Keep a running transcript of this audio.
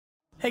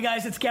Hey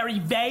guys, it's Gary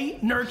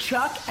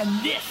Vaynerchuk,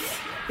 and this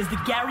is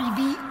the Gary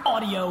V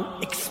Audio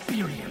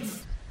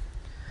Experience.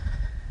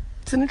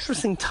 It's an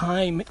interesting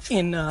time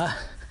in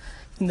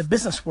the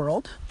business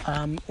world,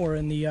 or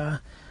in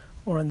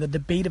the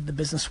debate of the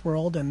business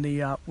world and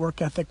the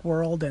work ethic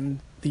world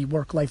and the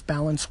work-life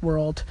balance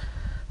world.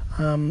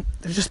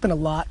 There's just been a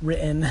lot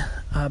written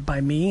by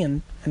me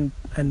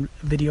and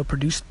video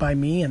produced by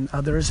me and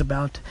others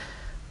about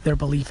their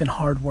belief in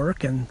hard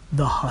work and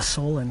the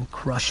hustle and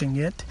crushing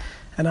it.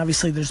 And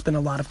obviously there's been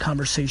a lot of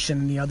conversation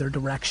in the other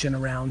direction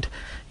around,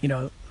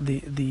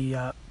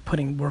 the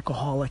putting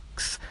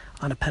workaholics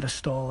on a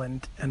pedestal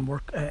and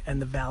work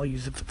and the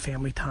values of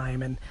family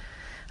time. And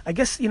I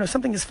guess,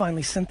 something is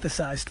finally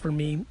synthesized for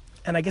me,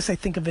 and I guess I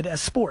think of it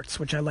as sports,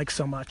 which I like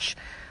so much.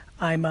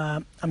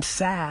 I'm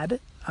sad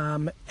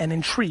and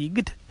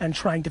intrigued and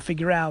trying to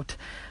figure out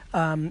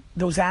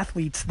those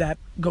athletes that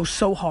go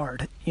so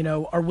hard,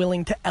 are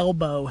willing to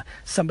elbow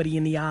somebody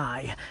in the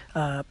eye,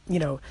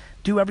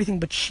 do everything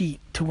but cheat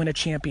to win a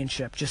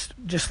championship.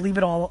 Just leave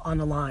it all on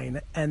the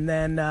line. And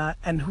then,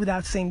 and who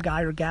that same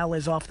guy or gal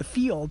is off the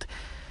field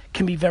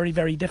can be very,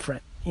 very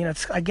different.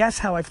 It's, I guess,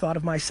 how I've thought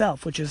of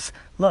myself, which is,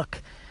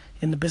 look,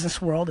 in the business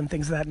world and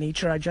things of that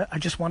nature, I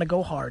just want to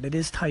go hard. It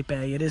is type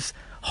A. It is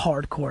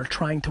hardcore,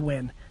 trying to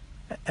win.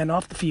 And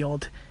off the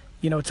field,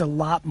 it's a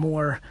lot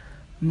more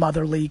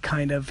motherly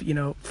kind of,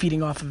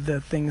 feeding off of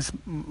the things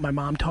my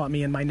mom taught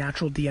me and my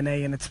natural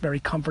DNA, and it's very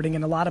comforting.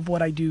 And a lot of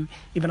what I do,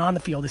 even on the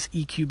field, is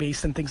EQ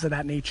based and things of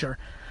that nature.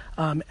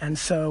 And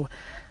so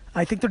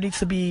I think there needs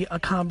to be a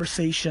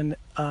conversation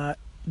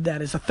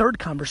that is a third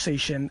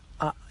conversation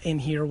in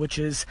here, which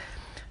is,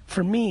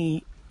 for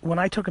me, when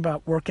I talk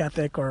about work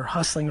ethic or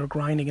hustling or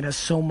grinding, it has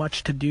so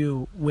much to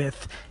do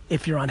with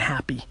if you're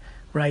unhappy,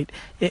 right?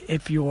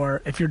 If you're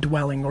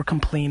dwelling or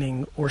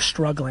complaining or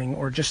struggling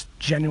or just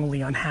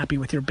genuinely unhappy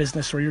with your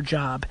business or your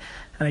job.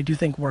 And I do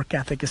think work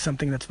ethic is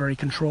something that's very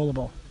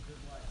controllable.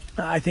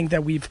 I think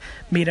that we've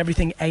made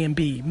everything A and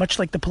B. Much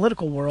like the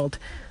political world,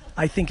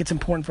 I think it's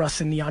important for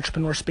us in the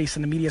entrepreneur space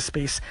and the media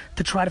space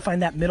to try to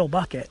find that middle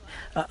bucket,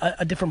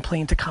 a different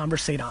plane to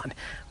conversate on,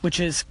 which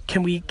is,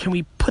 can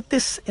we put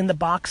this in the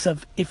box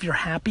of if you're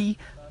happy,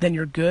 then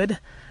you're good?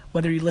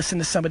 Whether you listen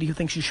to somebody who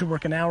thinks you should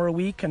work an hour a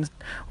week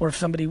or if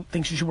somebody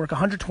thinks you should work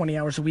 120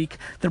 hours a week,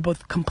 they're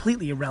both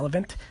completely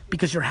irrelevant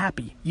because you're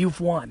happy. You've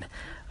won.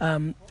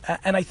 And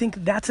I think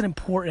that's an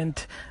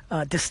important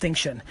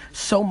distinction.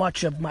 So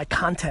much of my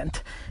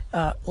content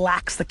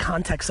lacks the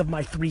context of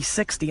my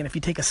 360. And if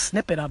you take a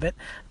snippet of it,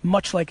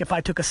 much like if I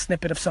took a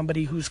snippet of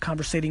somebody who's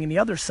conversating in the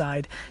other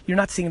side, you're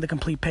not seeing the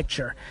complete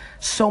picture.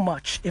 So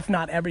much, if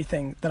not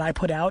everything, that I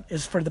put out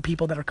is for the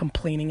people that are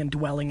complaining and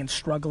dwelling and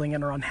struggling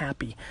and are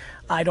unhappy.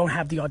 I don't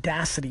have the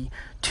audacity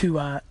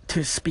to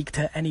speak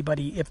to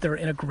anybody if they're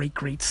in a great,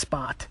 great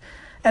spot.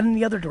 And in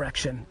the other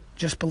direction,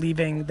 just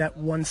believing that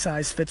one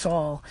size fits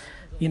all,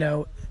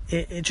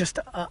 it's just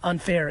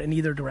unfair in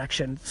either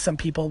direction. Some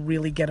people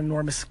really get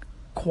enormous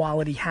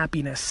quality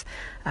happiness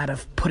out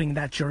of putting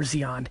that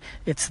jersey on.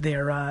 It's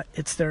their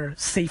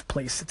safe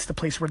place. It's the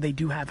place where they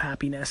do have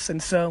happiness.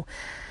 And so,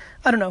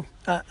 I don't know.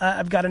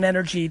 I've got an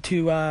energy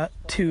to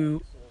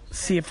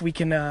see if we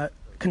can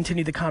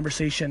continue the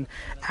conversation,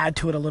 add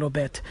to it a little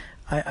bit.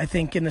 I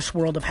think in this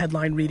world of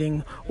headline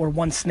reading or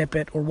one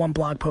snippet or one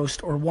blog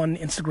post or one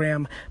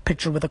Instagram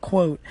picture with a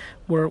quote,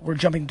 we're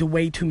jumping to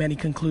way too many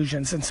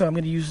conclusions. And so I'm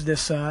going to use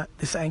this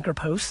anchor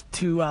post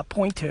to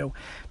point to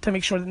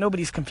make sure that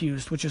nobody's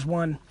confused, which is,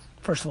 one,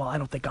 first of all, I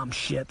don't think I'm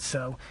shit,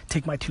 so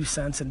take my 2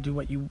 cents and do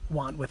what you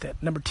want with it.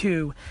 Number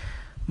two,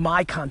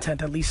 my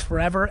content, at least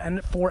forever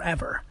and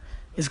forever,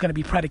 is going to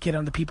be predicated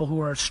on the people who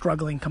are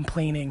struggling,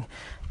 complaining,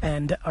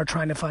 and are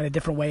trying to find a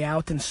different way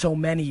out. And so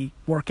many,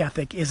 work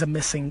ethic is a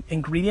missing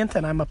ingredient,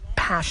 and I'm a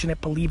passionate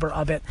believer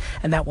of it,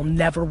 and that will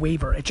never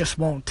waver. It just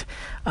won't.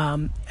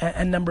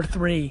 And number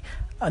three,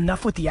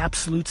 enough with the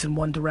absolutes in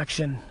one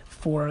direction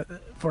for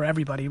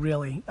everybody,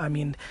 really. I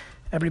mean,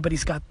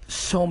 everybody's got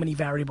so many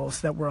variables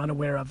that we're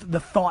unaware of.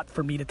 The thought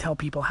for me to tell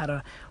people how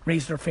to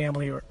raise their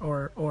family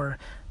or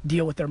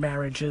deal with their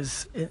marriage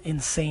is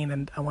insane,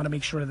 and I want to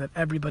make sure that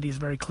everybody is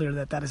very clear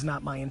that that is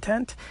not my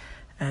intent,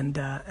 and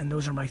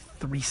those are my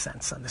 3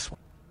 cents on this one.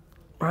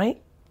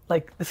 Right?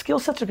 Like, the skill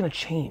sets are going to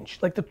change.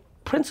 Like, the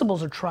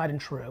principles are tried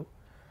and true.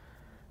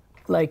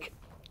 Like,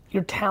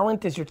 your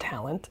talent is your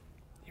talent,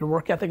 your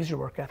work ethic is your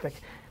work ethic,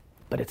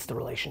 but it's the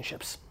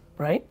relationships,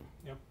 right?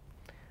 Yep.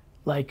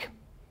 Like,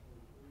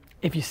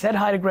 if you said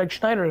hi to Greg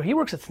Schneider, he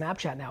works at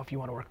Snapchat now if you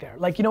want to work there.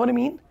 Like, you know what I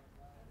mean?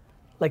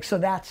 Like, so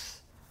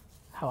that's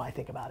how I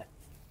think about it.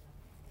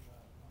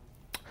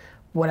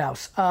 What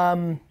else?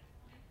 I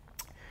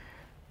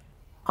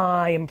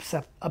am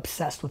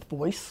obsessed with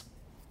voice.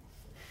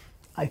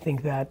 I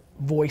think that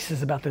voice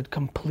is about to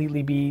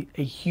completely be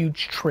a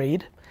huge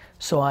trade.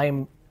 So I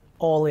am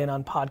all in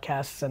on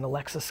podcasts and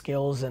Alexa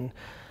skills, and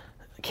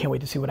I can't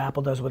wait to see what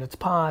Apple does with its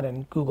pod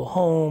and Google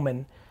Home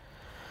and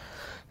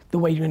the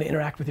way you're going to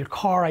interact with your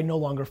car. I no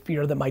longer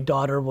fear that my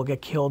daughter will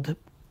get killed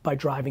by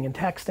driving and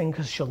texting,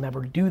 because she'll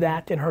never do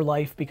that in her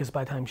life, because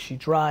by the time she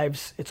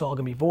drives, it's all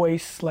gonna be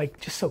voice. Like,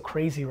 just so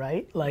crazy,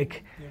 right?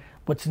 Like,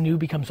 what's new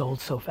becomes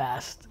old so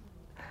fast.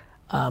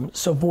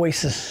 So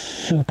voice is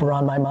super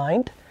on my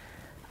mind.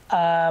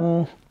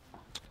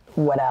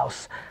 What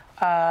else?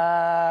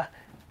 I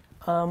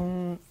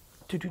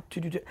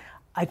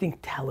think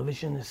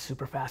television is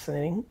super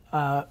fascinating.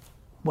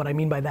 What I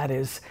mean by that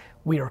is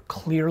we are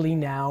clearly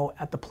now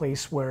at the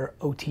place where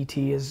OTT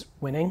is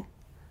winning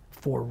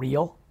for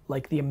real.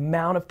 Like the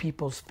amount of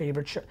people's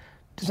favorite show.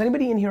 Does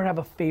anybody in here have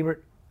a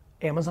favorite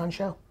Amazon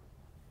show?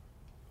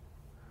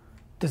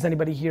 Does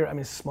anybody here, I mean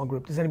it's a small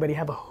group, does anybody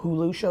have a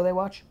Hulu show they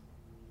watch?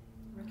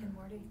 Rick and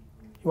Morty. You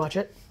watch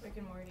it? Rick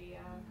and Morty, yeah.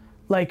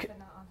 Like, But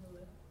not on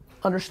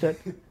Hulu. understood.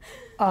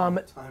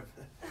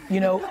 You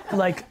know,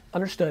 like,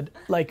 understood.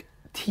 Like,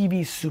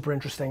 TV's super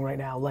interesting right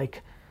now.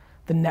 Like,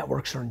 the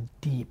networks are in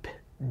deep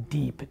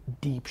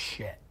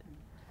shit.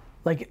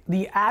 Like,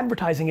 the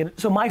advertising,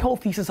 so my whole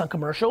thesis on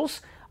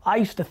commercials, I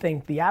used to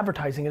think the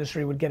advertising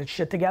industry would get its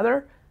shit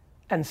together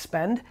and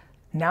spend.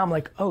 Now I'm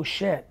like, oh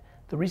shit,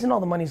 the reason all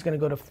the money's gonna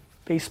go to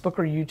Facebook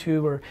or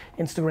YouTube or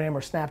Instagram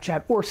or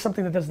Snapchat or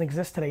something that doesn't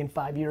exist today in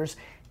 5 years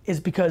is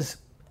because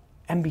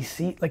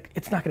NBC, like,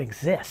 it's not gonna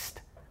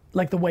exist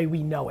like the way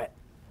we know it.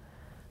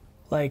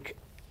 Like,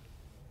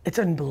 it's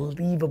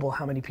unbelievable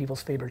how many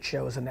people's favorite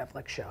show is a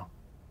Netflix show.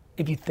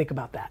 If you think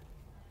about that,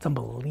 it's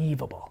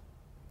unbelievable.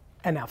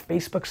 And now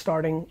Facebook's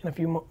starting in a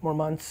few more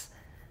months,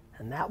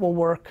 and that will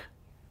work.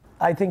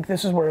 I think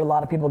this is where a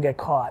lot of people get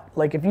caught.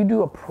 Like, if you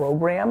do a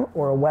program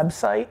or a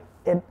website,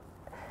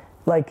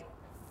 like,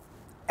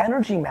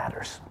 energy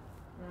matters.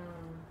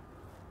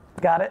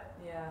 Got it?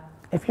 Yeah.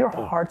 If your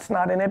heart's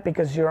not in it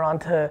because you're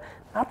onto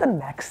not the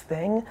next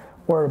thing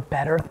or a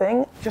better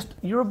thing, just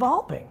you're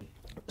evolving.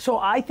 So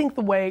I think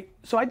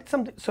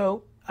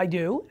I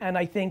do, and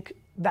I think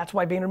that's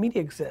why VaynerMedia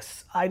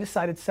exists. I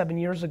decided 7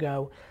 years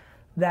ago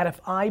that if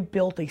I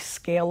built a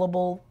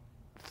scalable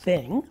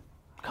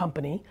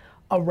company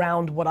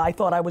around what I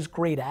thought I was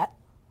great at,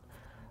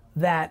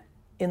 that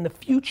in the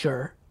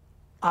future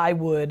I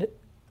would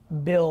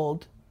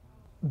build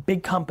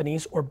big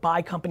companies or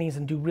buy companies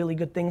and do really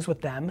good things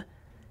with them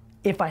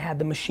if I had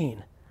the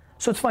machine.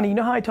 So it's funny, you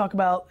know how I talk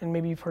about, and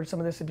maybe you've heard some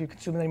of this if you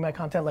consume any of my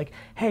content, like,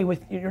 hey,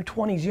 with your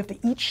 20s, you have to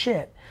eat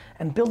shit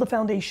and build a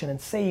foundation and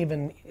save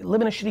and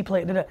live in a shitty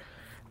place.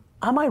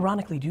 I'm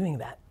ironically doing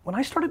that. When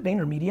I started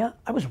VaynerMedia,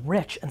 I was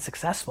rich and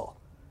successful.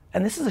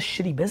 And this is a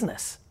shitty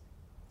business.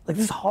 Like,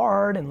 this is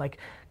hard, and like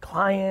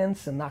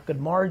clients and not good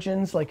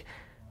margins. Like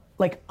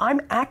I'm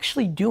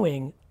actually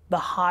doing the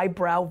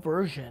highbrow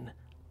version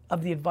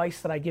of the advice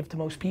that I give to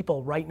most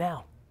people right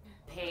now.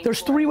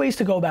 There's 3 ways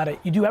to go about it.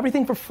 You do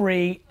everything for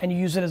free and you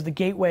use it as the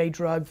gateway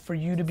drug for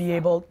you to be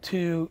able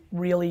to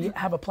really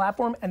have a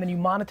platform, and then you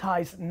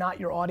monetize not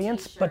your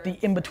audience, but the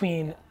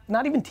in-between,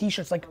 not even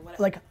t-shirts,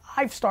 like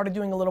I've started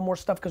doing a little more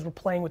stuff because we're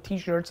playing with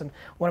t-shirts and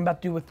what I'm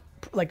about to do with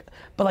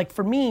but like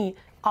for me,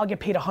 I'll get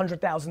paid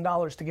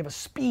 $100,000 to give a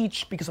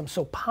speech because I'm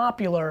so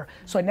popular,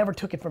 so I never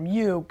took it from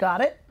you,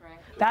 got it? Right.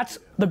 That's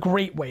the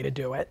great way to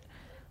do it.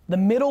 The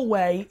middle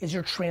way is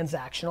your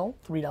transactional,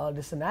 $3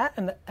 this and that,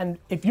 and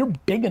if you're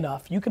big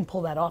enough, you can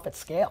pull that off at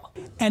scale.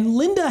 And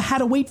Linda had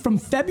to wait from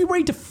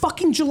February to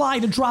fucking July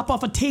to drop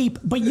off a tape,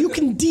 but you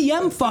can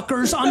DM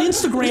fuckers on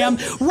Instagram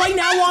right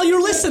now while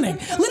you're listening.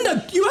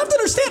 Linda, you have to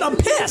understand, I'm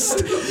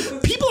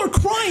pissed. People are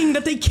crying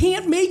that they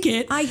can't make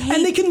it,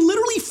 and they can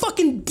literally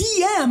fucking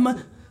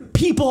DM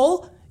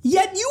people,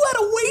 yet you had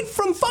to wait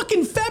from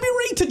fucking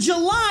February to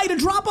July to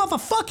drop off a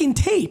fucking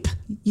tape.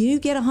 You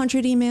get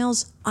 100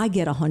 emails, I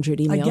get 100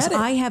 emails. I get it.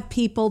 I have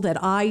people that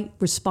I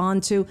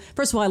respond to.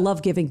 First of all, I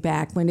love giving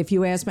back. When if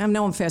you ask me, I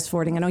know I'm fast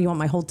forwarding, I know you want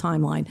my whole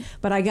timeline,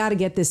 but I got to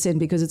get this in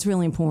because it's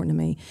really important to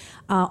me.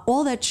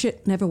 All that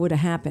shit never would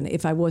have happened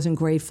if I wasn't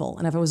grateful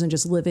and if I wasn't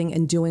just living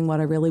and doing what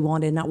I really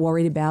wanted, not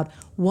worried about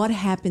what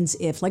happens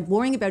if, like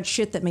worrying about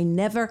shit that may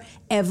never,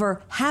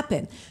 ever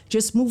happen.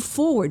 Just move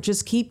forward,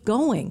 just keep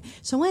going.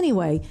 So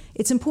anyway,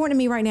 it's important to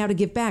me right now to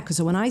give back,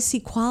 because when I see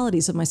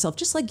qualities of myself,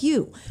 just like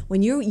you,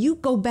 when you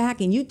go back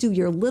and you do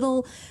your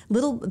little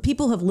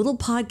people have little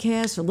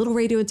podcasts or little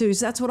radio interviews.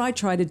 That's what I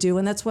try to do,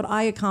 and that's what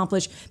I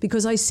accomplish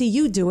because I see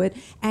you do it,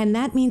 and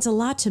that means a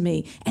lot to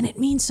me, and it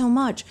means so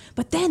much.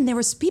 But then there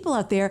was people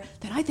out there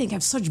that I think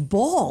have such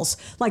balls.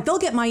 Like, they'll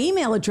get my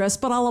email address,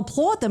 but I'll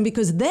applaud them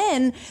because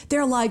then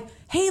they're like,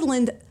 hey,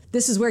 Linda,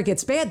 this is where it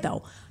gets bad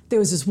though. There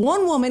was this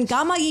one woman,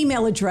 got my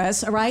email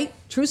address, all right,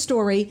 true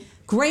story.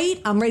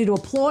 Great, I'm ready to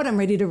applaud, I'm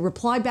ready to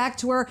reply back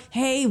to her.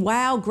 Hey,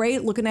 wow,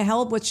 great, looking to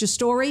help, what's your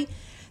story?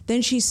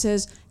 Then she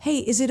says, hey,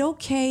 is it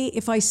okay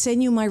if I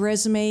send you my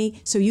resume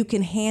so you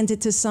can hand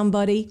it to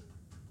somebody?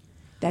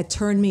 That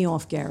turned me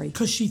off, Gary.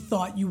 Because she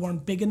thought you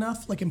weren't big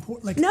enough, like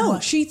important, like no,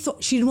 what? she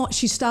thought she didn't want.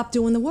 She stopped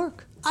doing the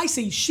work. I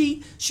see.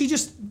 She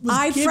just was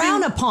I giving,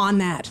 frown upon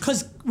that.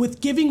 Because with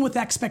giving with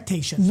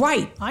expectation.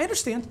 Right. I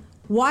understand.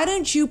 Why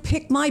don't you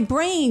pick my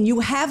brain?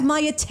 You have my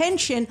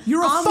attention.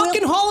 You're a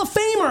fucking Hall of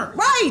Famer.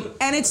 Right,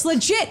 and it's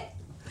legit.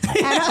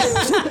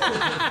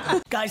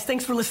 Guys,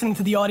 thanks for listening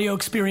to the audio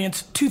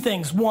experience. 2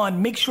 things.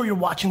 1, make sure you're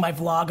watching my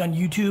vlog on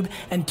YouTube.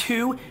 And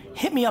 2,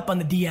 hit me up on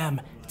the DM.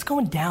 It's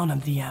going down on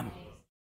the DM.